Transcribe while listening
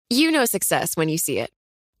You know success when you see it.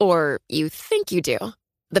 Or you think you do.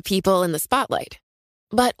 The people in the spotlight.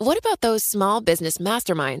 But what about those small business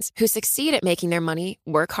masterminds who succeed at making their money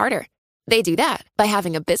work harder? They do that by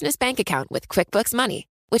having a business bank account with QuickBooks Money,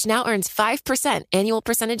 which now earns 5% annual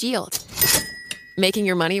percentage yield. Making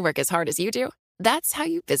your money work as hard as you do? That's how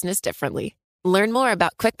you business differently. Learn more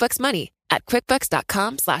about QuickBooks Money at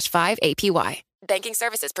quickbooks.com/5APY. Banking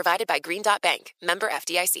services provided by Green Dot Bank. Member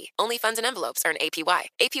FDIC. Only funds and envelopes earn APY.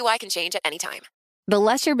 APY can change at any time. The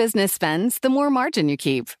less your business spends, the more margin you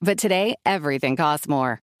keep. But today, everything costs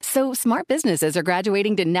more. So smart businesses are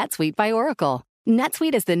graduating to NetSuite by Oracle.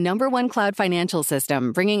 NetSuite is the #1 cloud financial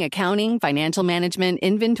system, bringing accounting, financial management,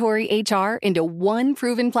 inventory, HR into one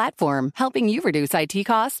proven platform, helping you reduce IT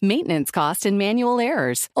costs, maintenance costs, and manual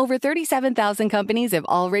errors. Over 37,000 companies have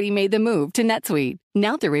already made the move to NetSuite.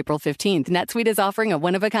 Now through April 15th, NetSuite is offering a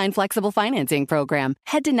one-of-a-kind flexible financing program.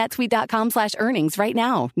 Head to netsuite.com/earnings right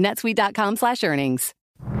now. netsuite.com/earnings.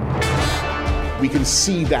 We can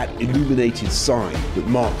see that illuminated sign that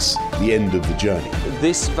marks the end of the journey.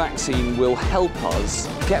 This vaccine will help us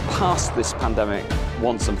get past this pandemic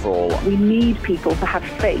once and for all. We need people to have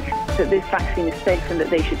faith that this vaccine is safe and that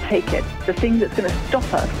they should take it. The thing that's going to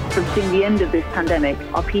stop us from seeing the end of this pandemic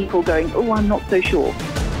are people going, oh, I'm not so sure.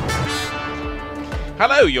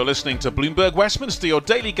 Hello, you're listening to Bloomberg Westminster, your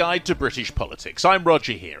daily guide to British politics. I'm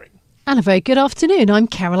Roger Hearing. And a very good afternoon. I'm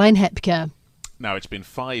Caroline Hepker. Now, it's been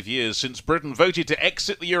 5 years since Britain voted to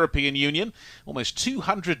exit the European Union, almost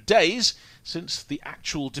 200 days since the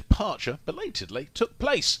actual departure, belatedly, took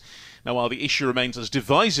place. Now, while the issue remains as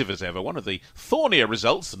divisive as ever, one of the thornier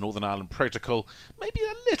results, the Northern Ireland Protocol, may be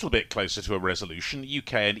a little bit closer to a resolution.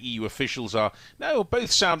 UK and EU officials are now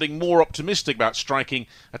both sounding more optimistic about striking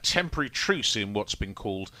a temporary truce in what's been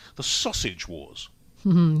called the sausage wars.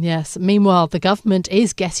 Yes. Meanwhile, the government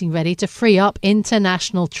is getting ready to free up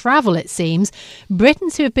international travel, it seems.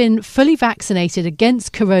 Britons who have been fully vaccinated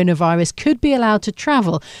against coronavirus could be allowed to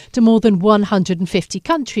travel to more than 150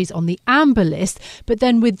 countries on the amber list, but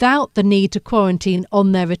then without the need to quarantine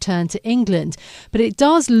on their return to England. But it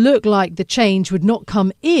does look like the change would not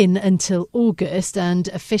come in until August, and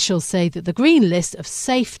officials say that the green list of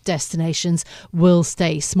safe destinations will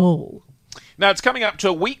stay small. Now, it's coming up to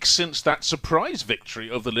a week since that surprise victory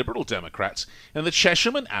of the Liberal Democrats in the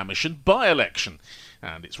Chesham and Amersham by-election.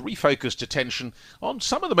 And it's refocused attention on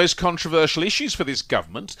some of the most controversial issues for this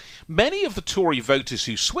government. Many of the Tory voters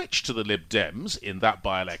who switched to the Lib Dems in that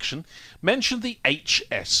by-election mentioned the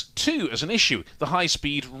HS2 as an issue, the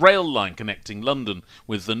high-speed rail line connecting London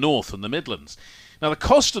with the North and the Midlands. Now, the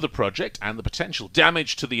cost of the project and the potential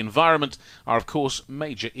damage to the environment are, of course,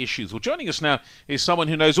 major issues. Well, joining us now is someone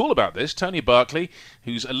who knows all about this, Tony Berkeley,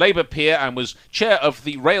 who's a Labour peer and was chair of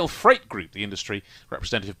the Rail Freight Group, the industry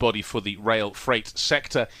representative body for the rail freight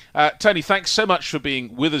sector. Tony, thanks so much for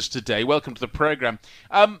being with us today. Welcome to the programme.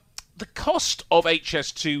 The cost of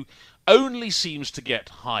HS2 only seems to get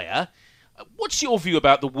higher. What's your view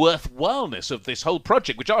about the worthwhileness of this whole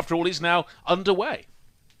project, which, after all, is now underway?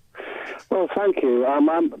 Well, thank you.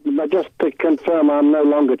 Just to confirm, I'm no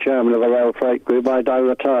longer chairman of the Rail Freight Group. I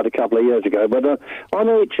retired a couple of years ago. But on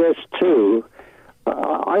HS2,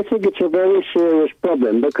 I think it's a very serious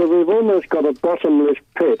problem because we've almost got a bottomless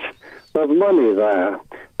pit of money there.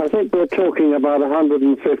 I think we're talking about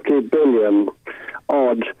 150 billion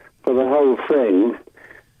odd for the whole thing.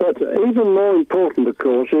 But even more important, of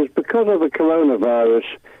course, is because of the coronavirus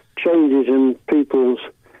changes in people's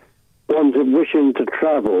wishing to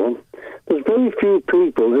travel, there's very few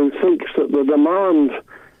people who think that the demand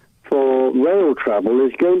for rail travel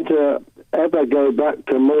is going to ever go back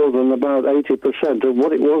to more than about 80% of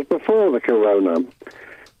what it was before the corona.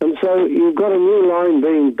 And so you've got a new line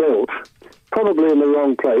being built, probably in the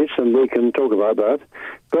wrong place, and we can talk about that,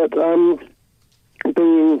 but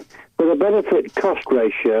being with a benefit-cost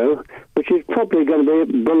ratio, which is probably going to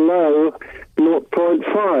be below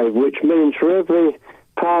 0.5, which means for every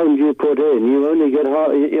pound you put in, you only get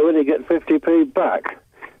 50p back.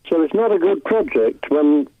 So it's not a good project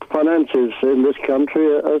when finances in this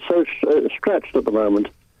country are so stretched at the moment.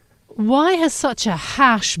 Why has such a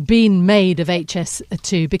hash been made of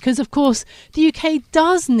HS2? Because, of course, the UK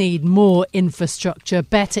does need more infrastructure,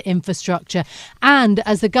 better infrastructure, and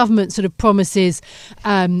as the government sort of promises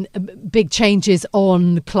big changes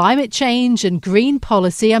on climate change and green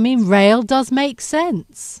policy, I mean, rail does make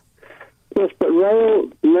sense. Yes, but rail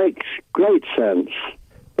makes great sense,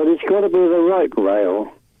 but it's got to be the right rail.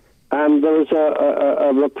 And there was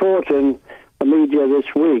a report in the media this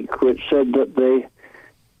week which said that the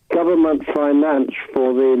government finance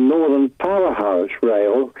for the Northern Powerhouse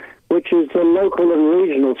Rail, which is the local and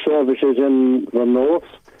regional services in the north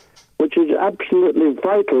which is absolutely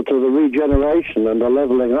vital to the regeneration and the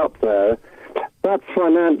levelling up there, that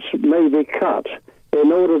finance may be cut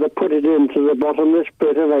in order to put it into the bottomless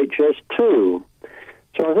pit of HS2.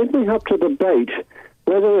 So I think we have to debate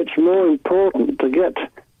whether it's more important to get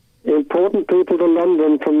important people to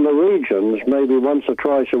London from the regions, maybe once or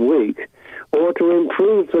twice a week, or to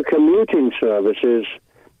improve the commuting services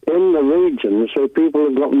in the regions so people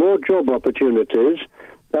have got more job opportunities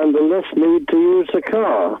and the less need to use the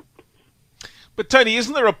car. But Tony,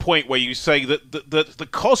 isn't there a point where you say that the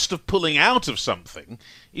cost of pulling out of something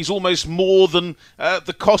is almost more than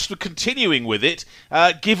the cost of continuing with it,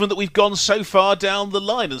 given that we've gone so far down the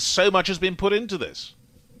line and so much has been put into this?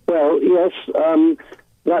 Well, yes,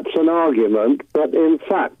 that's an argument, but in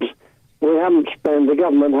fact, the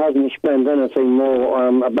government hasn't spent anything more,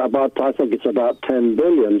 I think it's about 10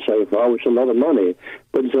 billion so far, which is a lot of money,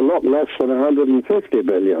 but it's a lot less than 150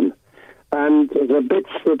 billion. And the bits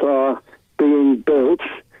that are being built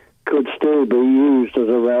could still be used as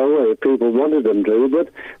a railway if people wanted them to, but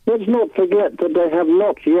let's not forget that they have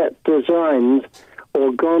not yet designed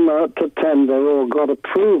or gone out to tender or got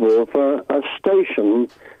approval for a station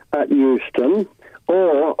at Euston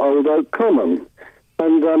or Old Oak Common.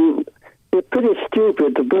 And it's pretty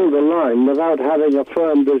stupid to build a line without having a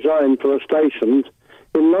firm design for a station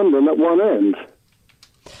in London at one end.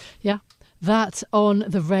 Yeah, that on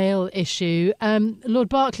the rail issue. Lord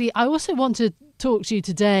Berkeley, I also want to talk to you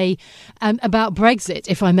today about Brexit,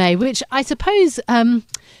 if I may, which I suppose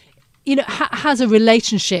has a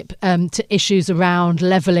relationship to issues around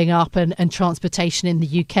levelling up and transportation in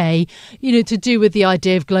the UK, to do with the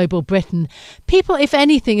idea of global Britain. People, if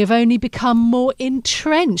anything, have only become more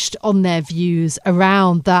entrenched on their views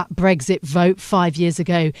around that Brexit vote 5 years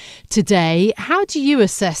ago today. How do you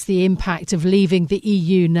assess the impact of leaving the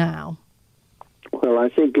EU now? Well, I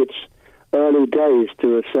think it's early days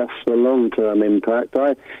to assess the long-term impact.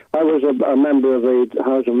 I was a member of the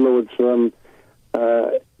House of Lords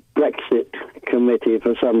Brexit committee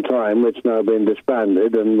for some time, which now been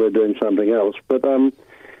disbanded and we're doing something else. But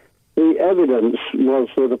the evidence was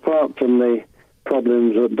that apart from the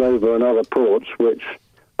problems at Dover and other ports, which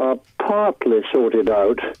are partly sorted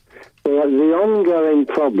out, the ongoing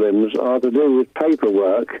problems are to do with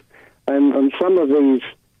paperwork and some of these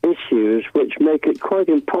issues which make it quite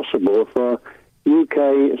impossible for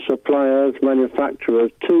UK suppliers, manufacturers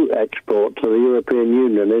to export to the European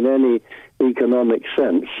Union in any economic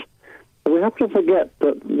sense. We have to forget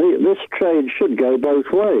that this trade should go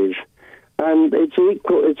both ways, and it's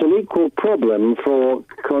an equal problem for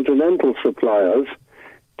continental suppliers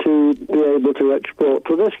to be able to export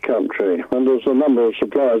to this country. And there's a number of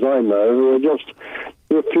suppliers I know who are just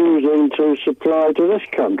refusing to supply to this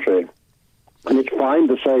country. And it's fine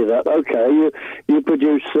to say that, okay, you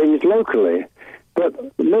produce things locally, but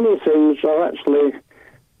many things are actually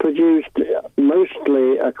produced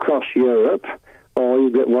mostly across Europe, or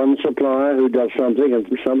you get one supplier who does something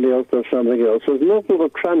and somebody else does something else. There's an awful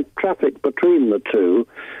lot of traffic between the two,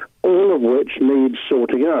 all of which needs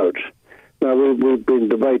sorting out. Now, we've been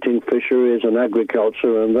debating fisheries and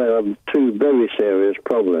agriculture, and they are two very serious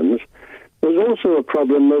problems. There's also a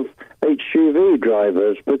problem of HGV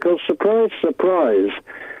drivers, because, surprise, surprise,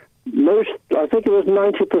 I think it was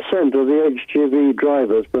 90% of the HGV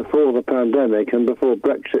drivers before the pandemic and before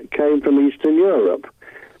Brexit came from Eastern Europe.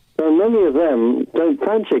 So many of them don't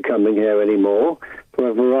fancy coming here anymore for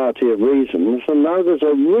a variety of reasons, and now there's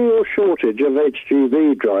a real shortage of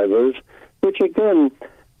HGV drivers, which again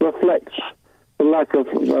reflects the lack of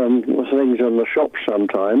things in the shops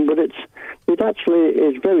sometimes, but it actually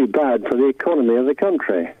is very bad for the economy of the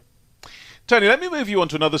country. Tony, let me move you on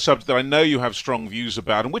to another subject that I know you have strong views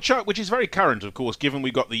about, and which is very current, of course, given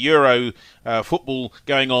we've got the Euro football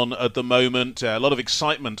going on at the moment. A lot of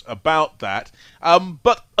excitement about that.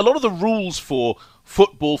 But a lot of the rules for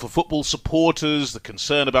football supporters, the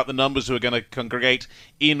concern about the numbers who are going to congregate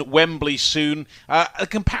in Wembley soon, a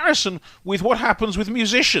comparison with what happens with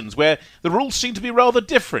musicians, where the rules seem to be rather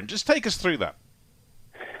different. Just take us through that.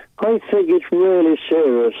 I think it's really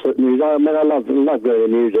serious that I love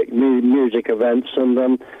going to music events, and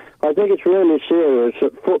I think it's really serious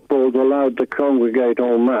that football's allowed to congregate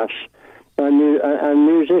en masse, and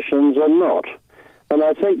musicians are not. And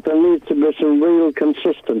I think there needs to be some real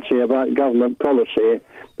consistency about government policy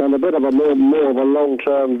and a bit of a more of a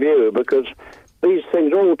long-term view, because these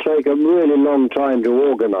things all take a really long time to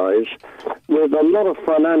organise, with a lot of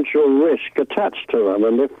financial risk attached to them.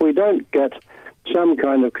 And if we don't get some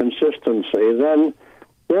kind of consistency, then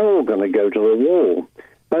they're all going to go to the wall.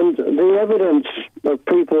 And the evidence of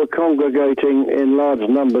people congregating in large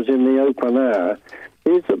numbers in the open air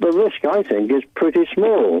is that the risk, I think, is pretty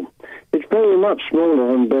small. it's very much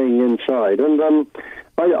smaller than being inside. And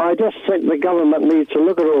I just think the government needs to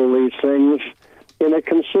look at all these things in a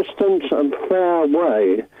consistent and fair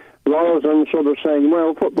way, rather than sort of saying,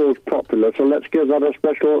 well, football's popular, so let's give that a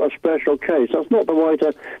special case. That's not the way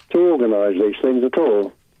to organise these things at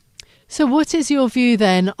all. So what is your view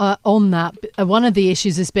then on that? One of the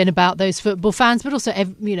issues has been about those football fans, but also,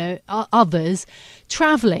 others,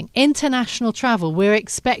 travelling, international travel. We're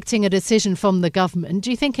expecting a decision from the government.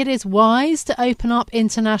 Do you think it is wise to open up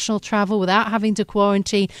international travel without having to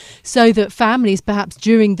quarantine so that families, perhaps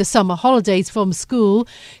during the summer holidays from school,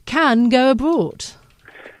 can go abroad?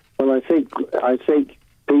 Well, I think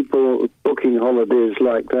people booking holidays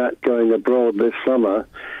like that going abroad this summer,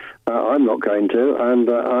 I'm not going to, and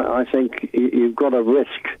I think you've got to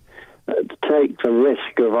take the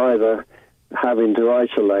risk of either having to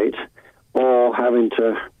isolate or having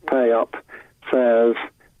to pay up fares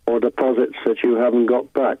or deposits that you haven't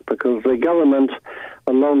got back, because the government,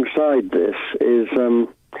 alongside this, is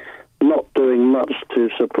not doing much to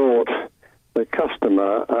support the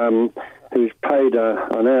customer who's paid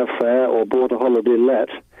an airfare or bought a holiday let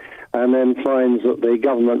and then finds that the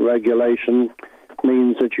government regulation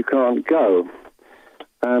means that you can't go.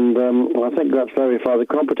 And I think that's very far. The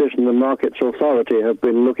Competition and Markets Authority have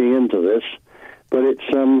been looking into this, but it's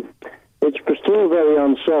still very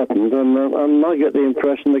uncertain, and I get the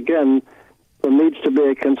impression, again, there needs to be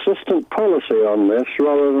a consistent policy on this,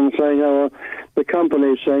 rather than saying, the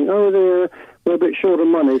company's saying, we're a bit short of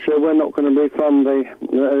money, so we're not going to refund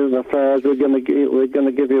the fares, we're going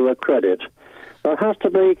to give you a credit. There has to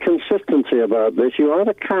be consistency about this. You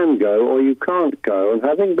either can go or you can't go, and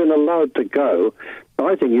having been allowed to go,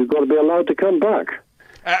 I think you've got to be allowed to come back.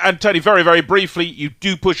 And Tony, very, very briefly, you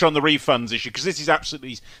do push on the refunds issue, because this is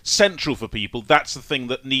absolutely central for people. That's the thing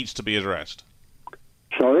that needs to be addressed.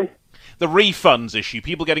 Sorry? The refunds issue,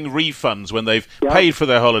 people getting refunds when they've paid for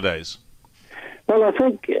their holidays. Well, I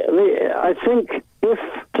think if,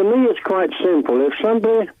 to me, it's quite simple. If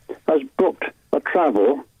somebody has booked a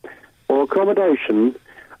travel or accommodation,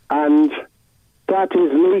 and that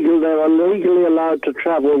is legal, they are legally allowed to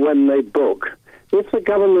travel when they book. If the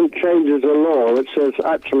government changes a law that says,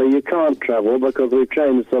 actually, you can't travel because we've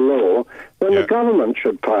changed the law, then the government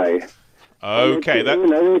should pay. Okay. It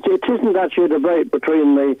isn't actually a debate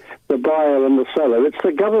between the buyer and the seller. It's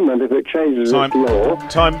the government, if it changes its law.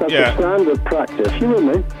 That's a standard practice. You with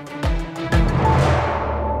me?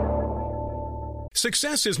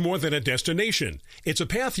 Success is more than a destination. It's a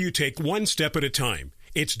path you take one step at a time.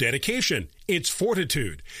 It's dedication, it's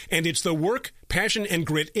fortitude, and it's the work, passion, and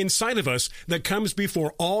grit inside of us that comes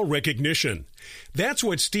before all recognition. That's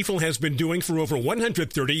what Stifel has been doing for over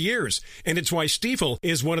 130 years, and it's why Stifel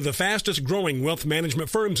is one of the fastest growing wealth management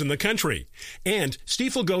firms in the country. And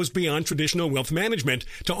Stifel goes beyond traditional wealth management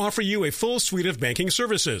to offer you a full suite of banking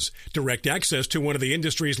services, direct access to one of the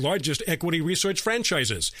industry's largest equity research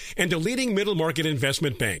franchises, and a leading middle market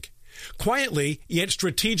investment bank. Quietly, yet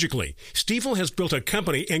strategically, Stifel has built a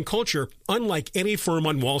company and culture unlike any firm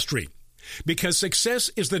on Wall Street. Because success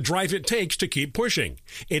is the drive it takes to keep pushing.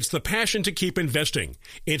 It's the passion to keep investing.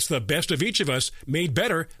 It's the best of each of us made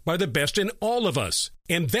better by the best in all of us.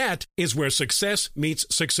 And that is where success meets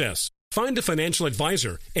success. Find a financial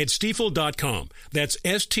advisor at Stifel.com. That's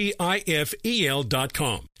Stifel.com.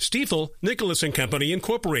 Stifel, Nicholas & Company,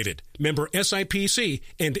 Incorporated. Member SIPC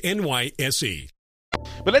and NYSE.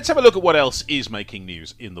 But let's have a look at what else is making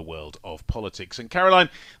news in the world of politics. And Caroline,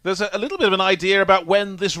 there's a little bit of an idea about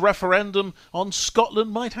when this referendum on Scotland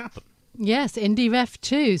might happen. Yes, IndyRef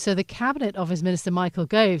 2. So the Cabinet Office Minister Michael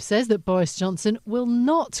Gove says that Boris Johnson will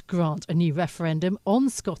not grant a new referendum on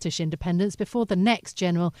Scottish independence before the next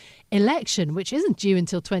general election, which isn't due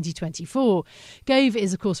until 2024. Gove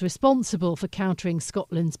is, of course, responsible for countering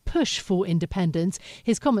Scotland's push for independence.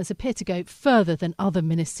 His comments appear to go further than other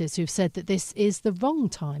ministers who've said that this is the wrong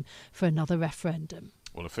time for another referendum.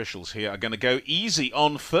 Well, officials here are going to go easy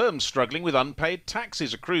on firms struggling with unpaid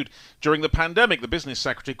taxes accrued during the pandemic. The Business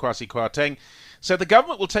Secretary, Kwasi Kwarteng, said the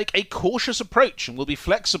government will take a cautious approach and will be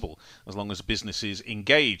flexible as long as businesses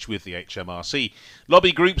engage with the HMRC.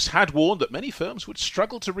 Lobby groups had warned that many firms would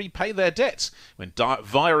struggle to repay their debts when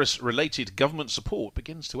virus-related government support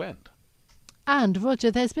begins to end. And,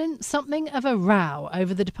 Roger, there's been something of a row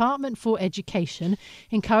over the Department for Education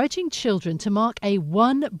encouraging children to mark a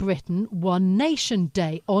One Britain, One Nation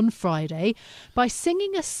Day on Friday by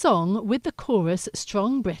singing a song with the chorus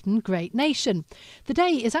Strong Britain, Great Nation. The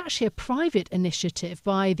day is actually a private initiative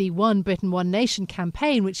by the One Britain, One Nation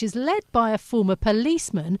campaign, which is led by a former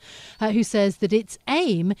policeman who says that its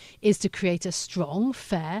aim is to create a strong,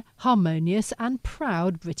 fair, harmonious and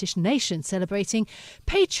proud British nation, celebrating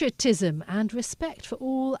patriotism and respect for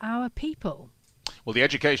all our people. Well, the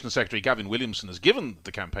Education Secretary Gavin Williamson has given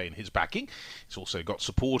the campaign his backing. It's also got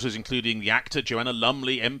supporters including the actor Joanna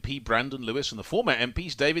Lumley, MP Brandon Lewis and the former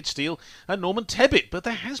MPs David Steele and Norman Tebbit. But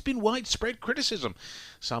there has been widespread criticism,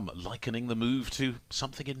 some likening the move to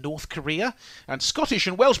something in North Korea. And Scottish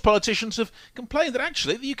and Welsh politicians have complained that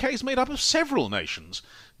actually the UK is made up of several nations,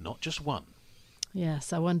 not just one.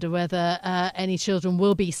 Yes, I wonder whether any children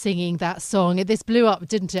will be singing that song. This blew up,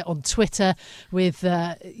 didn't it, on Twitter with,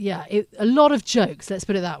 a lot of jokes, let's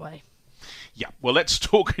put it that way. Yeah, well, let's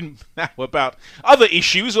talk now about other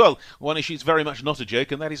issues. Well, one issue is very much not a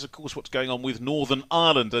joke, and that is, of course, what's going on with Northern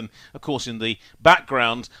Ireland. And, of course, in the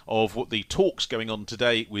background of what the talks going on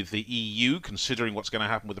today with the EU, considering what's going to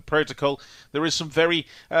happen with the protocol, there is some very,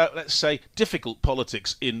 let's say, difficult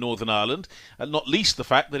politics in Northern Ireland, and not least the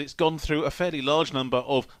fact that it's gone through a fairly large number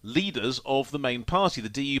of leaders of the main party, the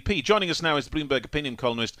DUP. Joining us now is Bloomberg opinion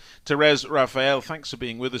columnist Therese Raphael. Thanks for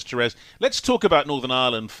being with us, Therese. Let's talk about Northern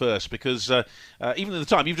Ireland first, because even at the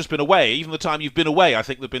time you've just been away, I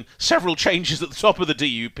think there have been several changes at the top of the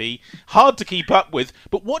DUP, hard to keep up with.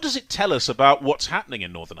 But what does it tell us about what's happening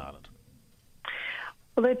in Northern Ireland?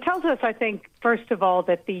 Well, it tells us, I think, first of all,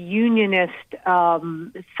 that the unionist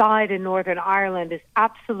side in Northern Ireland is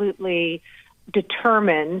absolutely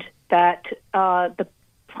determined that the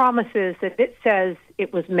promises that it says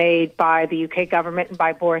it was made by the UK government and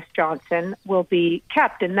by Boris Johnson will be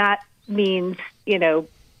kept. And that means,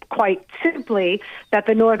 quite simply, that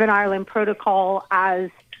the Northern Ireland Protocol, as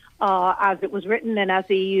it was written and as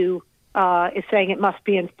the EU is saying it must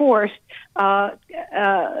be enforced,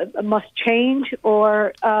 must change,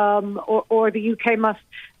 or the UK must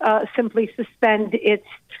simply suspend its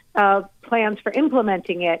plans for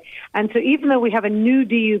implementing it. And so, even though we have a new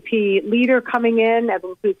DUP leader coming in,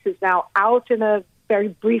 Evan Boots is now out in a very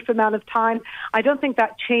brief amount of time, I don't think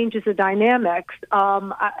that changes the dynamics.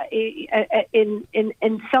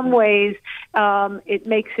 In some ways, it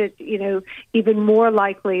makes it, even more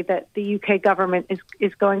likely that the UK government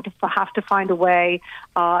is going to have to find a way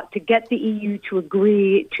to get the EU to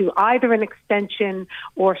agree to either an extension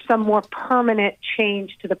or some more permanent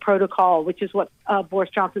change to the protocol, which is what Boris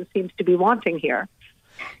Johnson seems to be wanting here.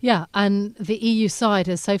 Yeah, and the EU side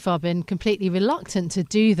has so far been completely reluctant to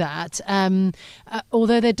do that,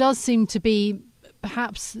 although there does seem to be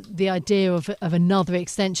perhaps the idea of another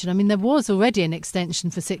extension. I mean, there was already an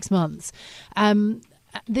extension for 6 months.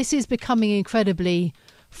 This is becoming incredibly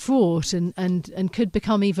fraught and could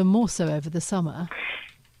become even more so over the summer.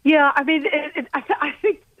 Yeah, I mean, I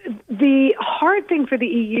think the hard thing for the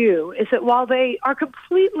EU is that while they are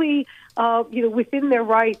completely within their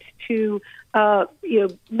right to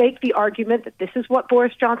make the argument that this is what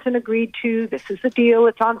Boris Johnson agreed to, this is the deal,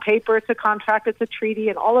 it's on paper, it's a contract, it's a treaty,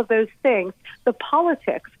 and all of those things, the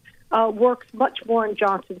politics works much more in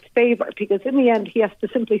Johnson's favor, because in the end he has to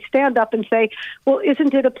simply stand up and say, well,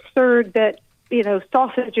 isn't it absurd that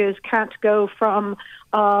sausages can't go from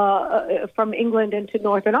England into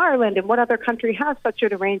Northern Ireland, and what other country has such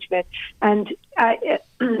an arrangement? And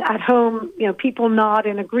at home, people nod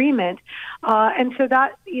in agreement, and so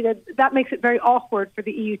that that makes it very awkward for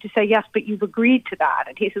the EU to say yes, but you've agreed to that.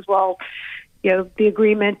 And he says, well, the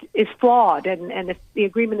agreement is flawed, and if the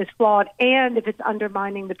agreement is flawed, and if it's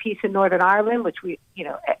undermining the peace in Northern Ireland, which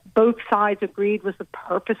both sides agreed was the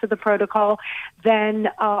purpose of the protocol, then,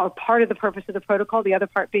 or part of the purpose of the protocol, the other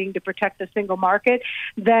part being to protect the single market,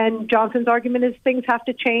 then Johnson's argument is things have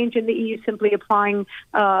to change, and the EU simply applying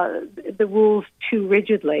the rules too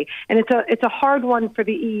rigidly. And it's a hard one for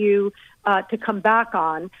the EU to come back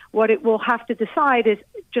on. What it will have to decide is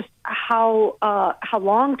just how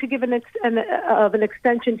long to give an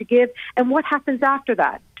extension to give, and what happens after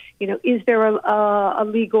that. Is there a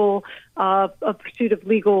legal a pursuit of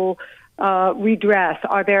legal redress?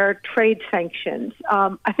 Are there trade sanctions?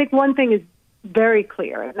 I think one thing is very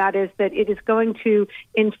clear, and that is that it is going to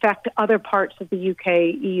infect other parts of the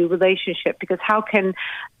UK-EU relationship, because how can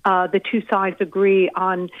the two sides agree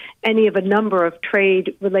on any of a number of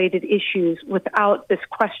trade-related issues without this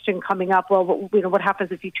question coming up, well, what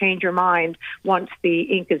happens if you change your mind once the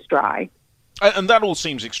ink is dry? And that all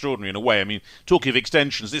seems extraordinary in a way. I mean, talking of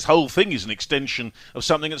extensions, this whole thing is an extension of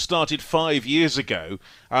something that started 5 years ago.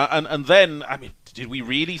 And then, I mean, did we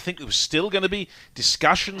really think there was still going to be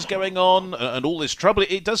discussions going on and all this trouble?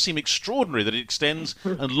 It does seem extraordinary that it extends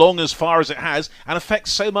and long as far as it has and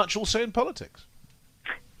affects so much also in politics.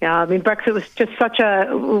 Yeah, I mean, Brexit was just such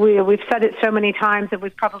a... We've said it so many times and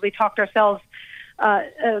we've probably talked ourselves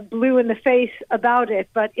blue in the face about it,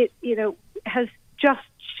 but it, has just,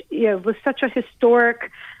 was such a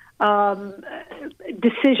historic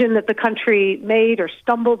decision that the country made or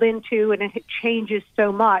stumbled into, and it changes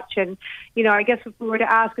so much. And, I guess if we were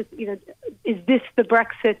to ask, is this the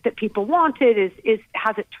Brexit that people wanted?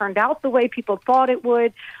 Has it turned out the way people thought it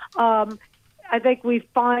would? I think we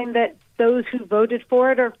find that those who voted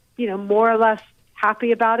for it are, more or less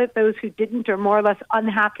happy about it. Those who didn't are more or less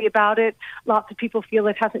unhappy about it. Lots of people feel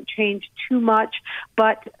it hasn't changed too much.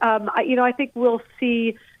 But, I think we'll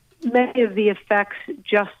see many of the effects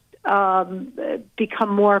just become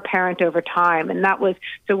more apparent over time. And that was,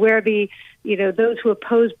 so where those who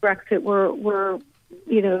opposed Brexit were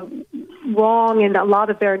wrong in a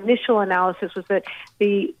lot of their initial analysis was that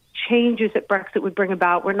the changes that Brexit would bring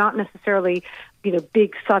about were not necessarily,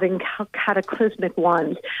 big, sudden, cataclysmic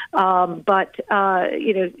ones, but,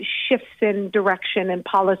 shifts in direction and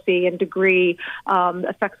policy and degree,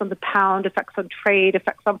 effects on the pound, effects on trade,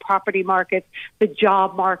 effects on property markets, the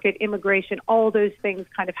job market, immigration, all those things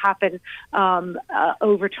kind of happen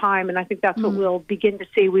over time. And I think that's what we'll begin to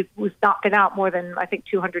see. We've not been out more than, I think,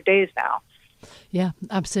 200 days now. Yeah,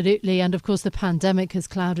 absolutely. And of course, the pandemic has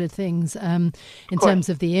clouded things in terms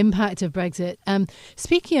of the impact of Brexit.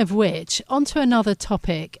 Speaking of which, onto another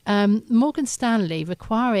topic, Morgan Stanley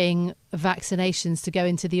requiring vaccinations to go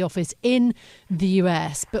into the office in the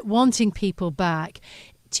US, but wanting people back.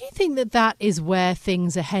 Do you think that is where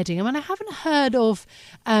things are heading? I mean, I haven't heard of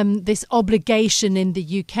this obligation in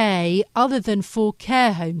the UK other than for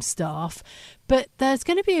care home staff, but there's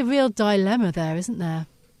going to be a real dilemma there, isn't there?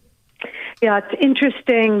 Yeah, it's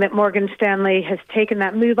interesting that Morgan Stanley has taken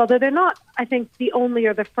that move, although they're not, I think, the only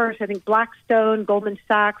or the first. I think Blackstone, Goldman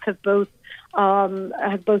Sachs have both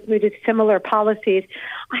mooted similar policies.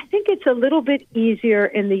 I think it's a little bit easier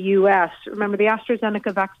in the U.S. Remember, the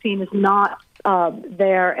AstraZeneca vaccine is not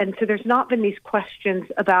there, and so there's not been these questions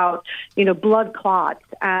about, blood clots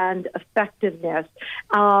and effectiveness.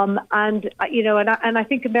 And I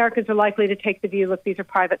think Americans are likely to take the view, look, these are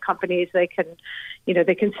private companies. They can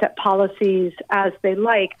set policies as they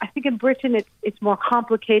like. I think in Britain it's more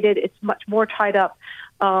complicated. It's much more tied up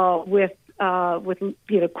with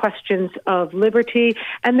questions of liberty,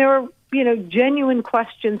 and there are genuine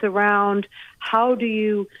questions around how do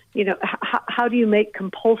you make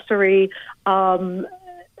compulsory a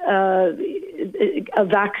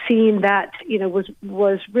vaccine that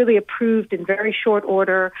was really approved in very short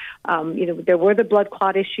order. There were the blood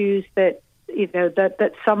clot issues that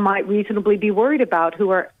that some might reasonably be worried about who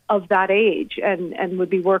are of that age and would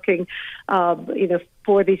be working,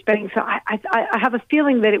 for these things. So I have a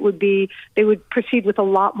feeling that they would proceed with a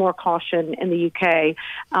lot more caution in the UK,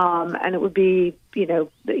 and it would be,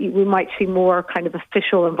 we might see more kind of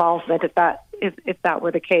official involvement if that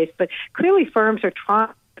were the case. But clearly, firms are trying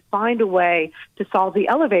to find a way to solve the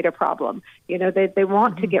elevator problem. They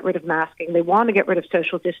want to get rid of masking, they want to get rid of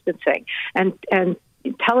social distancing, and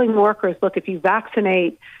telling workers, look, if you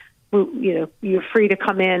vaccinate, you're free to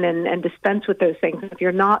come in and dispense with those things. If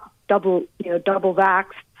you're not double vaxxed,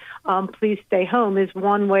 please stay home is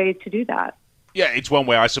one way to do that. Yeah, it's one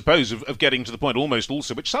way, I suppose, of getting to the point almost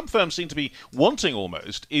also, which some firms seem to be wanting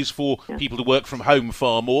almost, is for people to work from home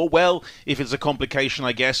far more. Well, if it's a complication,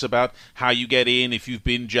 I guess, about how you get in, if you've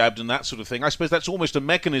been jabbed and that sort of thing, I suppose that's almost a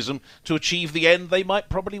mechanism to achieve the end they might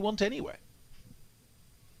probably want anyway.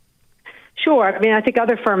 Sure. I mean, I think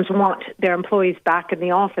other firms want their employees back in the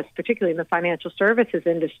office, particularly in the financial services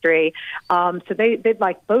industry. So they'd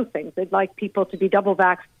like both things. They'd like people to be double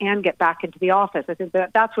vaxxed and get back into the office. I think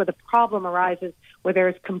that's where the problem arises, where there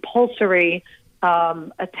is compulsory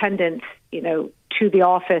attendance, to the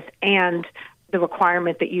office and the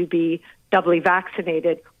requirement that you be doubly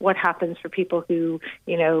vaccinated. What happens for people who,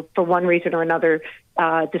 for one reason or another,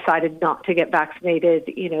 decided not to get vaccinated?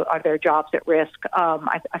 Are their jobs at risk?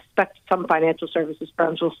 I expect some financial services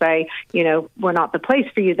firms will say, we're not the place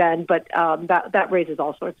for you then, but that raises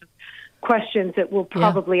all sorts of questions that will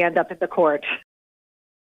probably end up in the court.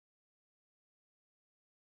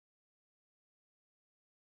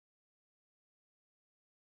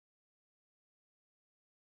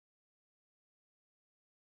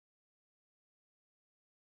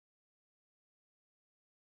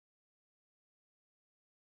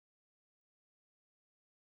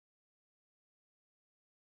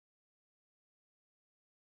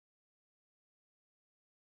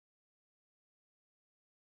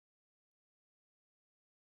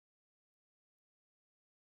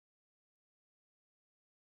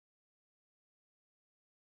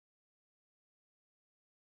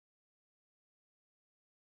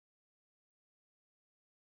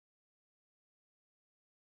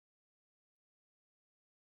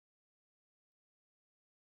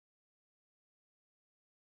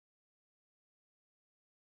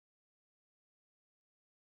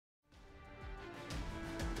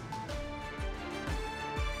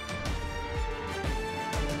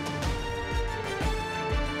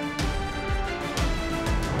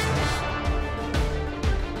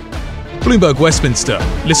 Bloomberg Westminster.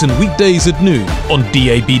 Listen weekdays at noon on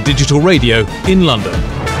DAB Digital Radio in London.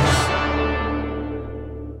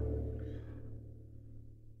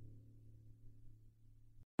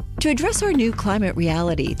 To address our new climate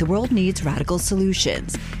reality, the world needs radical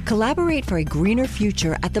solutions. Collaborate for a greener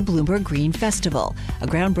future at the Bloomberg Green Festival, a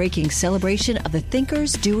groundbreaking celebration of the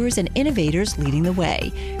thinkers, doers, and innovators leading the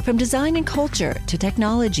way. From design and culture to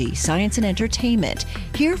technology, science, and entertainment,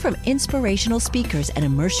 hear from inspirational speakers and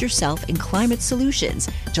immerse yourself in climate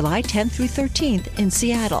solutions. July 10th through 13th in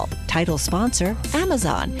Seattle. Title sponsor,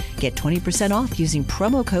 Amazon. Get 20% off using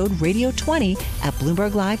promo code RADIO20 at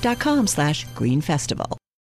BloombergLive.com/Green Festival.